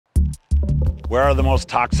Where are the most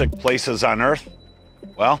toxic places on Earth?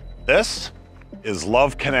 Well, this is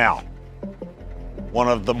Love Canal, one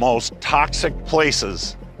of the most toxic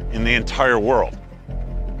places in the entire world.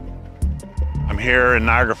 I'm here in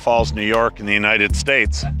Niagara Falls, New York, in the United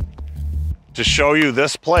States, to show you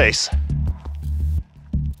this place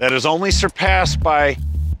that is only surpassed by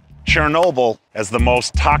Chernobyl as the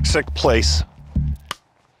most toxic place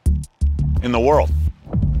in the world.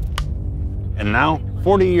 And now,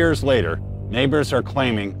 40 years later, neighbors are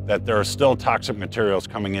claiming that there are still toxic materials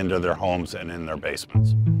coming into their homes and in their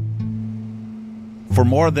basements. For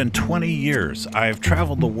more than 20 years, I have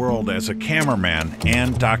traveled the world as a cameraman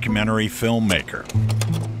and documentary filmmaker.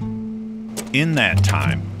 In that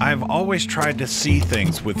time, I've always tried to see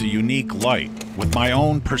things with a unique light, with my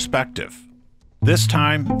own perspective. This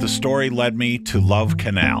time, the story led me to Love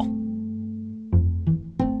Canal.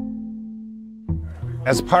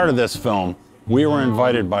 As part of this film, we were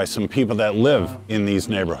invited by some people that live in these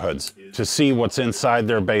neighborhoods to see what's inside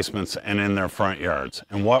their basements and in their front yards.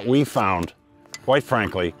 And what we found, quite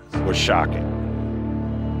frankly, was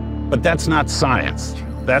shocking. But that's not science.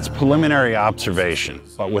 That's preliminary observation.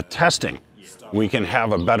 But with testing, we can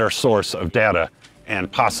have a better source of data and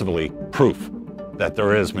possibly proof that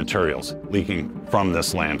there is materials leaking from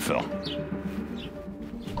this landfill.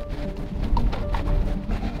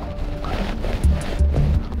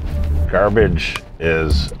 Garbage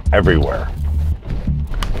is everywhere.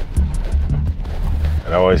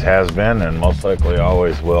 It always has been and most likely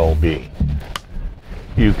always will be.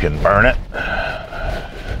 You can burn it,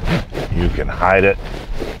 you can hide it,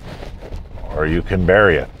 or you can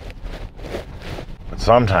bury it. But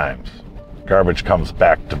sometimes garbage comes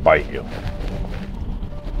back to bite you.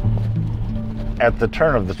 At the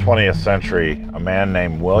turn of the 20th century, a man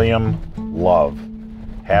named William Love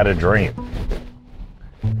had a dream.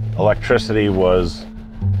 Electricity was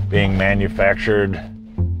being manufactured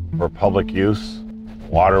for public use.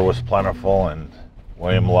 Water was plentiful, and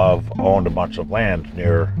William Love owned a bunch of land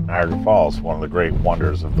near Niagara Falls, one of the great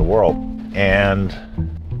wonders of the world. And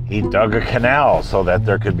he dug a canal so that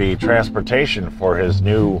there could be transportation for his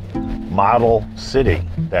new model city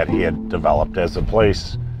that he had developed as a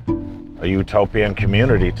place, a utopian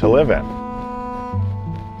community to live in.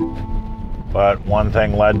 But one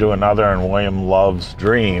thing led to another, and William Love's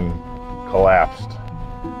dream collapsed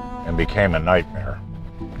and became a nightmare.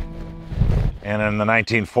 And in the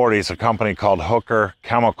 1940s, a company called Hooker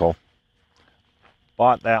Chemical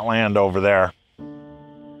bought that land over there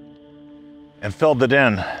and filled it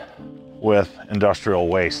in with industrial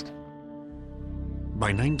waste.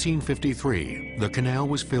 By 1953, the canal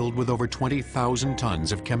was filled with over 20,000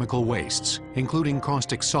 tons of chemical wastes, including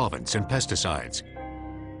caustic solvents and pesticides.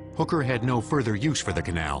 Hooker had no further use for the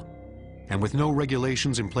canal, and with no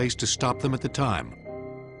regulations in place to stop them at the time,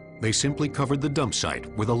 they simply covered the dump site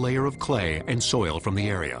with a layer of clay and soil from the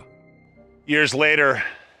area. Years later,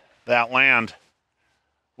 that land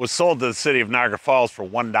was sold to the city of Niagara Falls for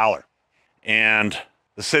 $1. And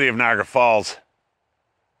the city of Niagara Falls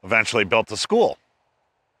eventually built a school.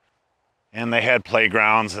 And they had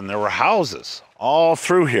playgrounds and there were houses all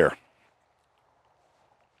through here.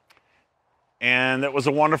 And it was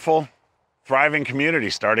a wonderful, thriving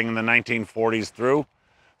community starting in the 1940s through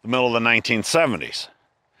the middle of the 1970s.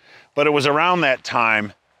 But it was around that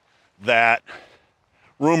time that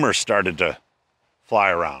rumors started to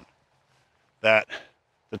fly around. That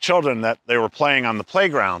the children that they were playing on the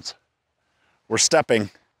playgrounds were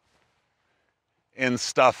stepping in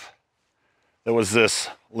stuff that was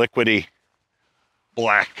this liquidy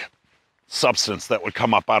black substance that would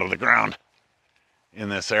come up out of the ground in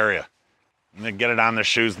this area. And they'd get it on their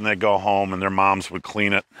shoes and they'd go home and their moms would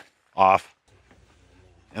clean it off.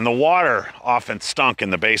 And the water often stunk in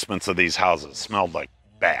the basements of these houses, smelled like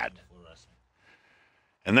bad.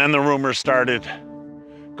 And then the rumors started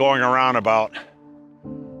going around about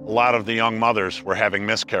a lot of the young mothers were having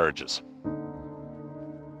miscarriages.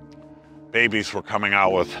 Babies were coming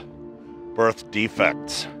out with birth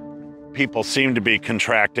defects. People seemed to be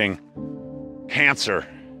contracting cancer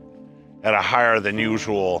at a higher than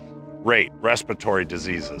usual rate, respiratory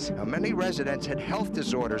diseases. Now, many residents had health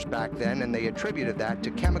disorders back then, and they attributed that to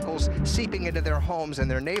chemicals seeping into their homes and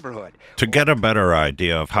their neighborhood. To get a better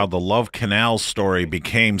idea of how the Love Canal story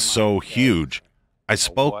became so huge, I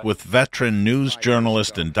spoke with veteran news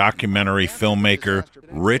journalist and documentary filmmaker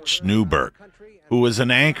Rich Newberg, who was an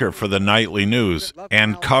anchor for the nightly news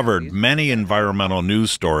and covered many environmental news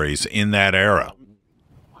stories in that era.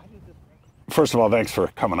 First of all, thanks for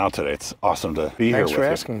coming out today. It's awesome to be here with you. Thanks for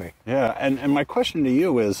asking me. Yeah, and my question to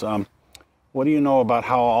you is, what do you know about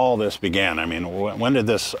how all this began? I mean, when did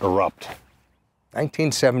this erupt?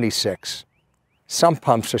 1976. sump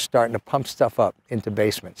pumps are starting to pump stuff up into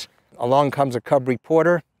basements. Along comes a cub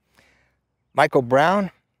reporter, Michael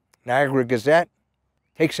Brown, Niagara Gazette,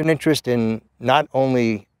 takes an interest in not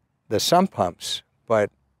only the sump pumps, but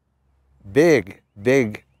big,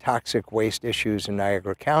 big toxic waste issues in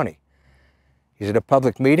Niagara County. He's at a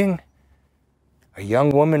public meeting. A young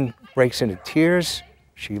woman breaks into tears.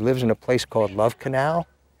 She lives in a place called Love Canal.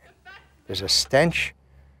 There's a stench,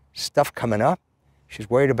 stuff coming up. She's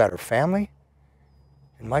worried about her family.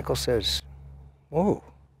 And Michael says, whoa.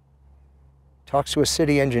 Talks to a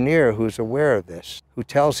city engineer who's aware of this, who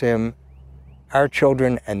tells him our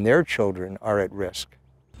children and their children are at risk.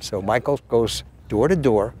 So Michael goes door to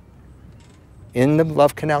door in the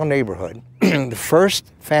Love Canal neighborhood. The first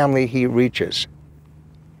family he reaches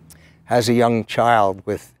has a young child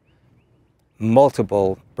with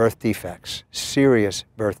multiple birth defects, serious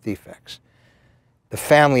birth defects. The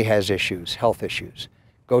family has issues, health issues.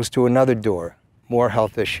 Goes to another door, more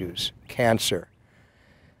health issues, cancer.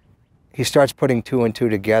 He starts putting two and two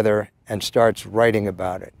together and starts writing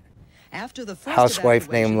about it. After the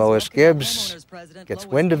Housewife named Lois Gibbs gets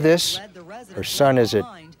wind of this. Her son is at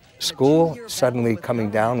school, suddenly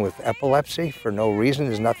coming down with epilepsy for no reason.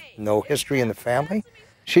 There's no history in the family.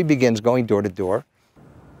 She begins going door to door.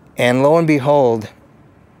 And lo and behold,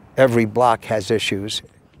 every block has issues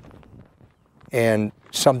and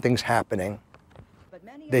something's happening.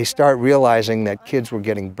 They start realizing that kids were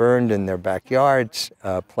getting burned in their backyards,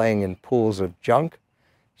 playing in pools of junk.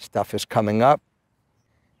 Stuff is coming up,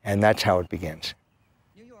 and that's how it begins.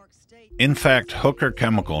 In fact, Hooker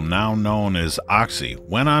Chemical, now known as Oxy,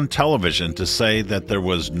 went on television to say that there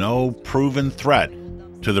was no proven threat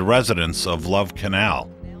to the residents of Love Canal.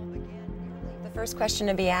 The first question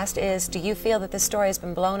to be asked is, do you feel that this story has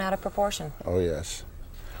been blown out of proportion? Oh, yes.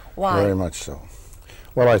 Why? Very much so.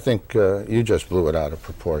 Well, I think you just blew it out of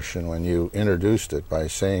proportion when you introduced it by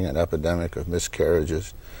saying an epidemic of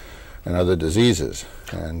miscarriages and other diseases.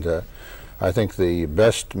 And I think the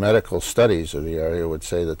best medical studies of the area would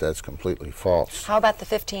say that that's completely false. How about the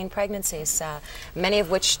 15 pregnancies, many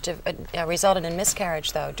of which resulted in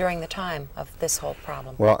miscarriage, though, during the time of this whole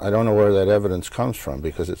problem? Well, I don't know where that evidence comes from,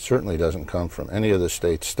 because it certainly doesn't come from any of the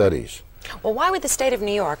state studies. Well, why would the state of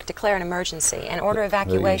New York declare an emergency and order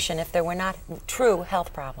evacuation if there were not true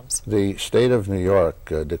health problems? The state of New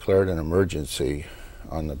York declared an emergency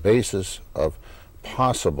on the basis of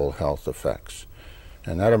possible health effects.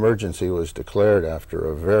 And that emergency was declared after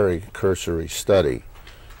a very cursory study,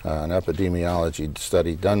 an epidemiology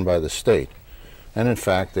study done by the state. And in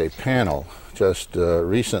fact, a panel just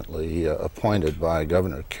recently appointed by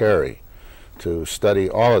Governor Carey to study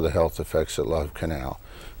all of the health effects at Love Canal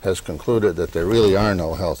has concluded that there really are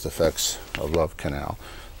no health effects of Love Canal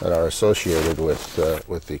that are associated with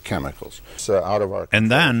the chemicals. So out of our and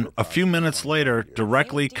then, a few minutes later,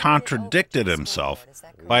 directly contradicted himself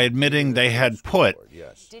by admitting they had put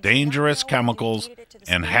dangerous chemicals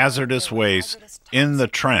and hazardous waste in the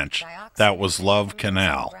trench that was Love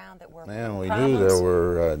Canal. And we knew there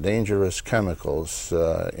were dangerous chemicals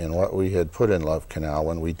in what we had put in Love Canal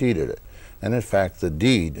when we deeded it. And in fact, the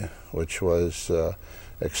deed, which was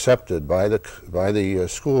accepted by the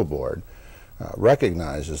school board,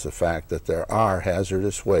 recognizes the fact that there are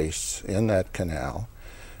hazardous wastes in that canal,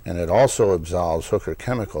 and it also absolves Hooker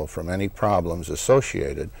Chemical from any problems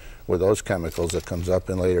associated with those chemicals that comes up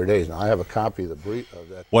in later days. Now, I have a copy of the brief of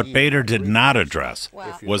that. What Bader did not address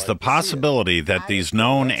was the possibility that these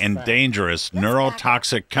known and dangerous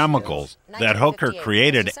neurotoxic chemicals that Hooker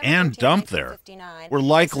created and dumped there were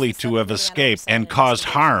likely to have escaped and caused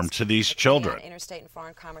harm to these children.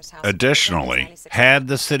 Additionally, had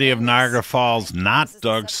the city of Niagara Falls not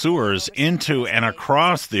dug sewers into and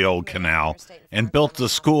across the old canal and built the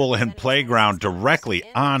school and playground directly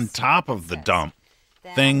on top of the dump,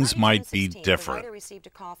 things might be different.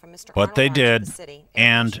 But they did,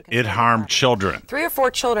 and it harmed children. 3 or 4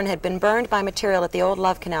 children had been burned by material at the old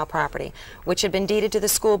Love Canal property, which had been deeded to the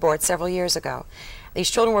school board several years ago. These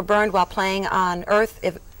children were burned while playing on earth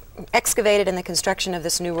excavated in the construction of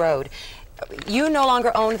this new road. You no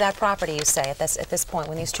longer owned that property, you say, at this point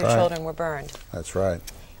when these 2 children were burned. That's right.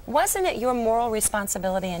 Wasn't it your moral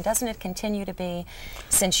responsibility, and doesn't it continue to be,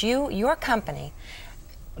 since your company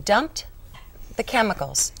dumped the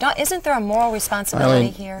chemicals? Isn't there a moral responsibility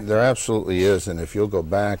here? There absolutely is, and if you'll go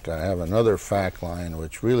back, I have another fact line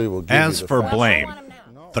which really will give As you the for facts. blame,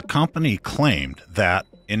 the company claimed that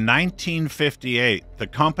in 1958, the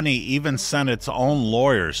company even sent its own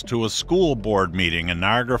lawyers to a school board meeting in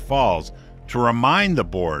Niagara Falls to remind the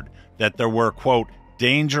board that there were, quote,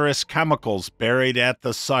 dangerous chemicals buried at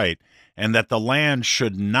the site, and that the land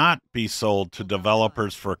should not be sold to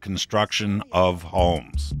developers for construction of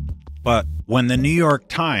homes. But when the New York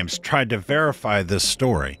Times tried to verify this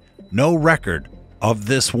story, no record of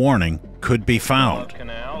this warning could be found. Love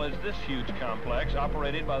Canal is this huge complex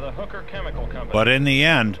operated by the Hooker Chemical Company. But in the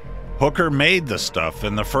end, Hooker made the stuff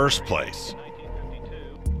in the first place.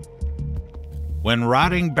 When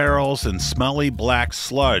rotting barrels and smelly black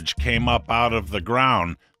sludge came up out of the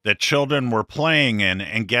ground that children were playing in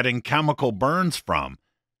and getting chemical burns from,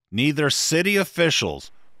 neither city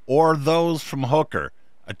officials or those from Hooker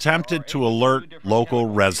attempted to alert local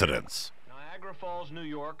residents.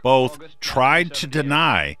 Both tried to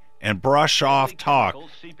deny and brush off talk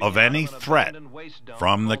of any threat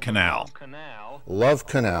from the canal. Love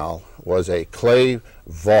Canal was a clay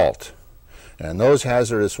vault, and those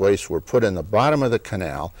hazardous wastes were put in the bottom of the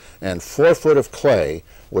canal, and 4 foot of clay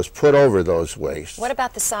was put over those wastes. What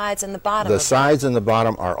about the sides and the bottom? The sides and the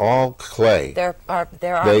bottom are all clay. There are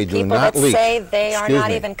They do people not that leak. say they are Excuse not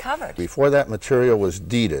me. even covered. Before that material was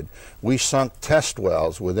deeded, we sunk test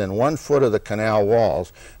wells within 1 foot of the canal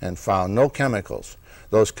walls and found no chemicals.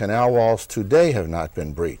 Those canal walls today have not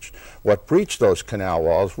been breached. What breached those canal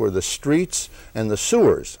walls were the streets and the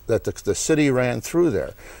sewers that the city ran through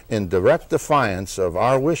there, in direct defiance of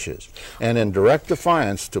our wishes and in direct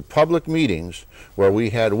defiance to public meetings where we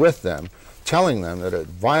had with them, telling them that it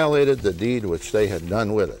violated the deed which they had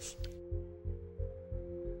done with us.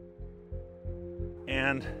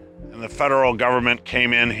 And the federal government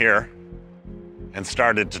came in here and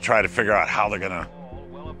started to try to figure out how they're going to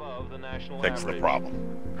fix the problem.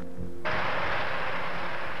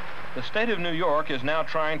 The state of New York is now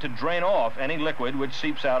trying to drain off any liquid which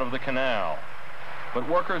seeps out of the canal. But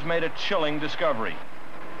workers made a chilling discovery.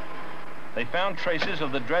 They found traces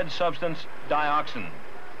of the dread substance dioxin,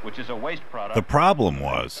 which is a waste product. The problem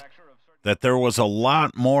was that there was a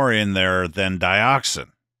lot more in there than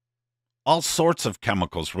dioxin. All sorts of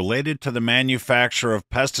chemicals related to the manufacture of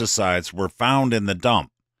pesticides were found in the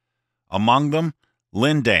dump. Among them,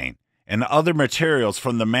 lindane and other materials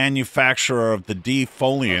from the manufacturer of the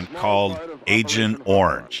defoliant called Agent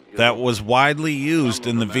Orange that was widely used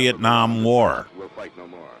in the Vietnam War.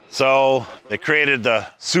 So they created the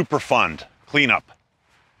Superfund cleanup,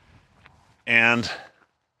 and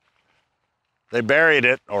they buried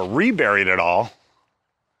it, or reburied it all,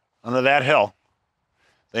 under that hill.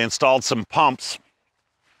 They installed some pumps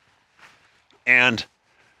and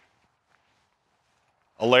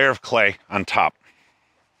a layer of clay on top.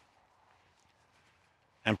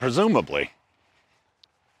 And presumably,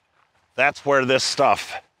 that's where this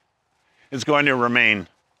stuff is going to remain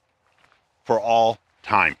for all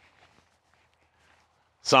time.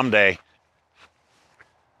 Someday,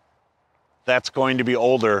 that's going to be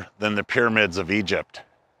older than the pyramids of Egypt.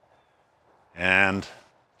 And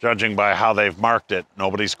judging by how they've marked it,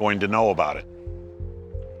 nobody's going to know about it.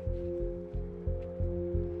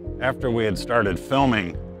 After we had started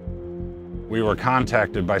filming, we were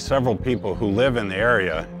contacted by several people who live in the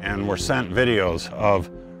area and were sent videos of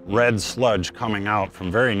red sludge coming out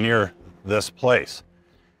from very near this place.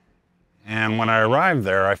 And when I arrived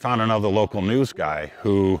there, I found another local news guy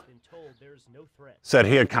who said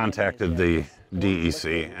he had contacted the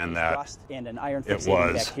DEC and that it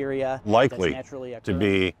was likely to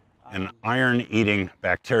be an iron-eating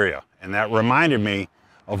bacteria. And that reminded me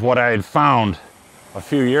of what I had found a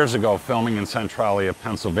few years ago filming in Centralia,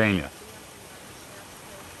 Pennsylvania.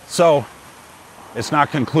 So it's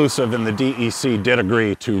not conclusive, and the DEC did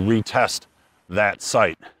agree to retest that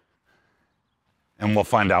site. And we'll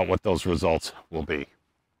find out what those results will be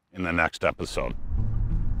in the next episode.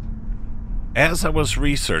 As I was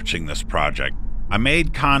researching this project, I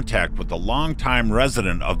made contact with a longtime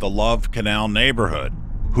resident of the Love Canal neighborhood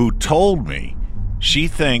who told me she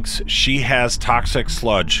thinks she has toxic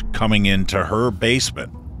sludge coming into her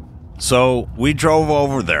basement. So we drove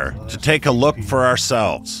over there to take a look for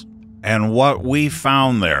ourselves, and what we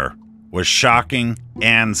found there was shocking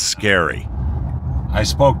and scary. I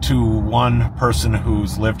spoke to one person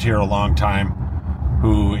who's lived here a long time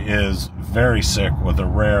who is very sick with a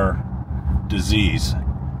rare disease,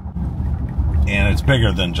 and it's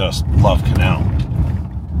bigger than just Love Canal.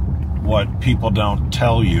 What people don't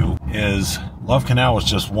tell you is Love Canal was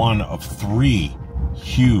just one of 3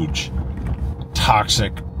 huge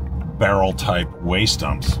toxic barrel-type waste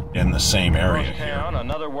dumps in the same area here.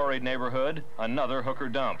 Another worried neighborhood, another Hooker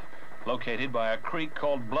dump, located by a creek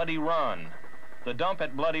called Bloody Run. The dump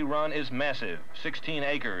at Bloody Run is massive, 16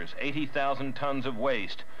 acres, 80,000 tons of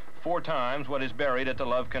waste, 4 times what is buried at the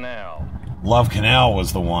Love Canal. Love Canal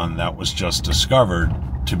was the one that was just discovered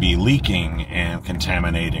to be leaking and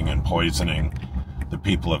contaminating and poisoning the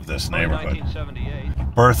people of this neighborhood.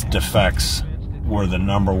 1978. Birth defects were the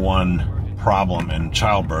 #1 problem in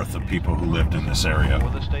childbirth of people who lived in this area.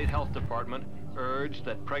 The state health department urged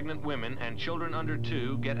that pregnant women and children under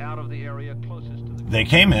 2 get out of the area closest to the... They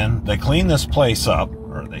came in, they cleaned this place up,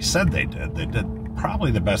 or they said they did. They did probably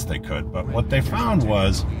the best they could, but what they found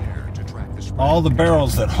was all the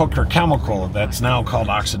barrels that Hooker Chemical, that's now called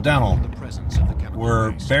Occidental,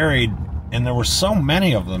 were buried, and there were so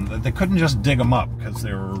many of them that they couldn't just dig them up because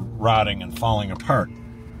they were rotting and falling apart.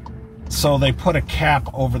 So they put a cap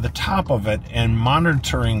over the top of it and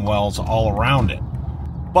monitoring wells all around it.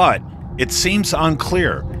 But it seems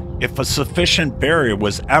unclear if a sufficient barrier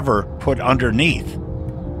was ever put underneath.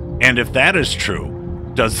 And if that is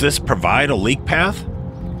true, does this provide a leak path?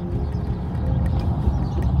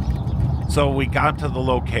 So we got to the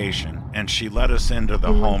location, and she led us into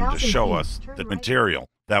the home to show us the material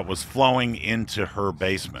that was flowing into her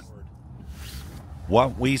basement.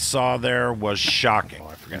 What we saw there was shocking,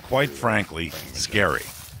 and quite frankly, scary.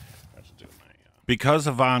 Because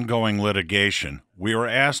of ongoing litigation, we were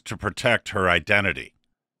asked to protect her identity.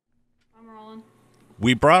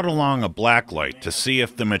 We brought along a blacklight to see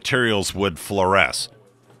if the materials would fluoresce,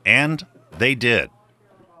 and they did.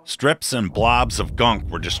 Strips and blobs of gunk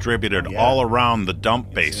were distributed all around the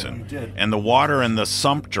dump basin, and the water in the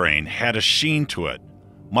sump drain had a sheen to it,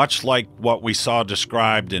 much like what we saw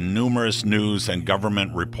described in numerous news and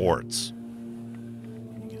government reports.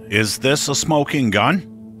 Is this a smoking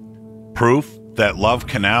gun? Proof that Love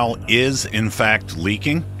Canal is in fact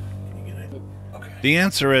leaking? The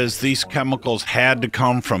answer is these chemicals had to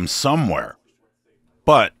come from somewhere,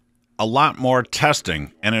 but a lot more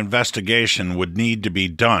testing and investigation would need to be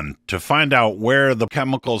done to find out where the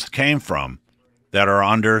chemicals came from that are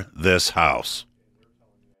under this house.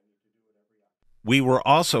 We were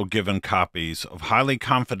also given copies of highly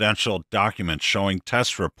confidential documents showing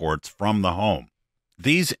test reports from the home.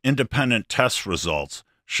 These independent test results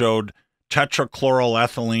showed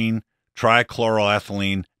tetrachloroethylene,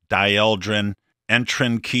 trichloroethylene, dieldrin,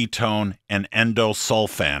 entrin ketone, and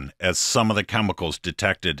endosulfan as some of the chemicals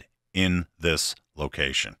detected in this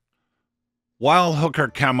location. While Hooker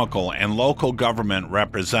Chemical and local government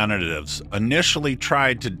representatives initially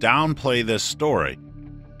tried to downplay this story,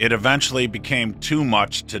 it eventually became too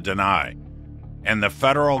much to deny, and the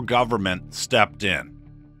federal government stepped in.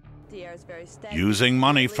 Using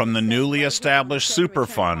money from the newly established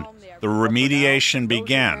Superfund, the remediation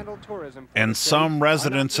began, and some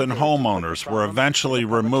residents and homeowners were eventually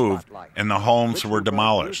removed and the homes were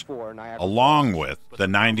demolished, along with the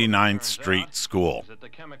 99th Street School.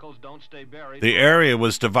 The area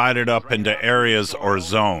was divided up into areas or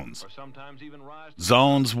zones.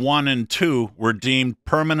 Zones 1 and 2 were deemed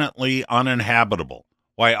permanently uninhabitable,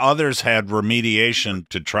 while others had remediation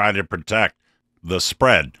to try to protect the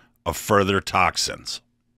spread of further toxins.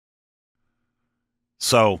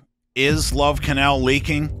 So, is Love Canal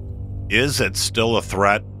leaking? Is it still a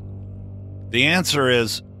threat? The answer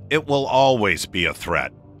is, it will always be a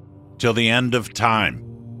threat, till the end of time.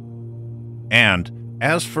 And,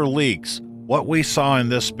 as for leaks, what we saw in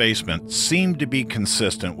this basement seemed to be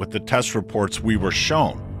consistent with the test reports we were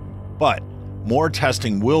shown, but more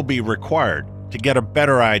testing will be required to get a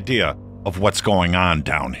better idea of what's going on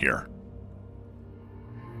down here.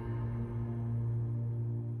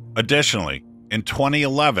 Additionally, in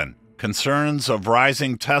 2011, concerns of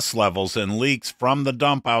rising test levels and leaks from the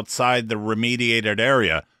dump outside the remediated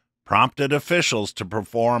area prompted officials to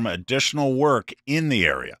perform additional work in the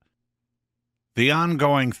area. The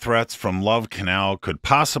ongoing threats from Love Canal could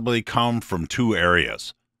possibly come from 2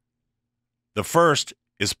 areas. The first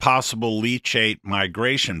is possible leachate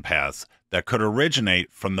migration paths that could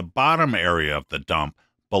originate from the bottom area of the dump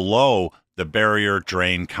below the barrier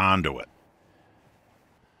drain conduit.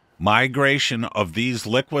 Migration of these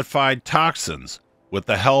liquefied toxins, with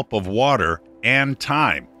the help of water and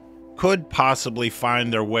time, could possibly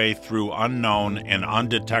find their way through unknown and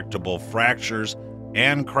undetectable fractures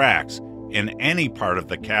and cracks in any part of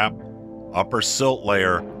the cap, upper silt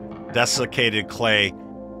layer, desiccated clay,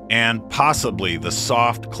 and possibly the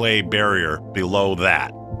soft clay barrier below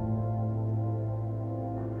that.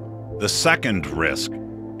 The second risk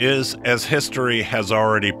is, as history has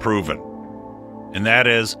already proven, and that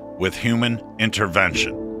is with human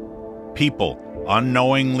intervention. People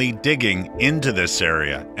unknowingly digging into this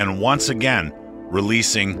area and once again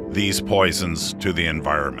releasing these poisons to the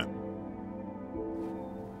environment.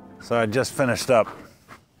 So I just finished up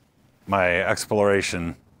my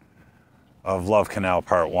exploration of Love Canal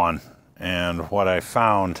Part 1, and what I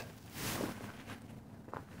found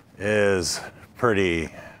is pretty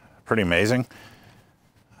amazing.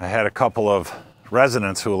 I had a couple of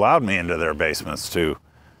residents who allowed me into their basements to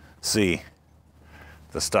see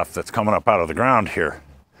the stuff that's coming up out of the ground here.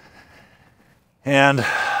 And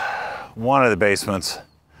one of the basements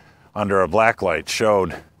under a black light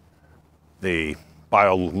showed the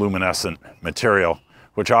bioluminescent material,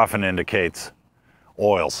 which often indicates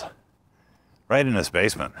oils, right in this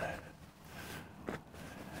basement.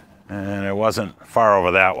 And it wasn't far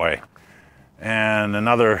over that way. And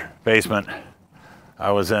another basement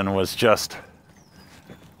I was in was just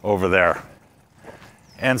over there.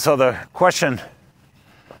 And so the question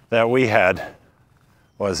that we had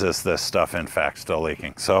was, is this stuff in fact still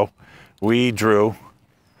leaking? So we drew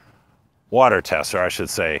water tests, or I should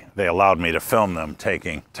say, they allowed me to film them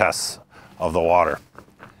taking tests of the water,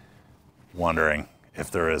 wondering if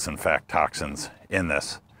there is in fact toxins in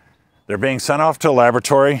this. They're being sent off to a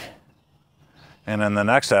laboratory, and in the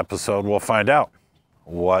next episode we'll find out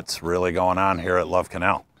what's really going on here at Love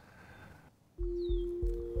Canal.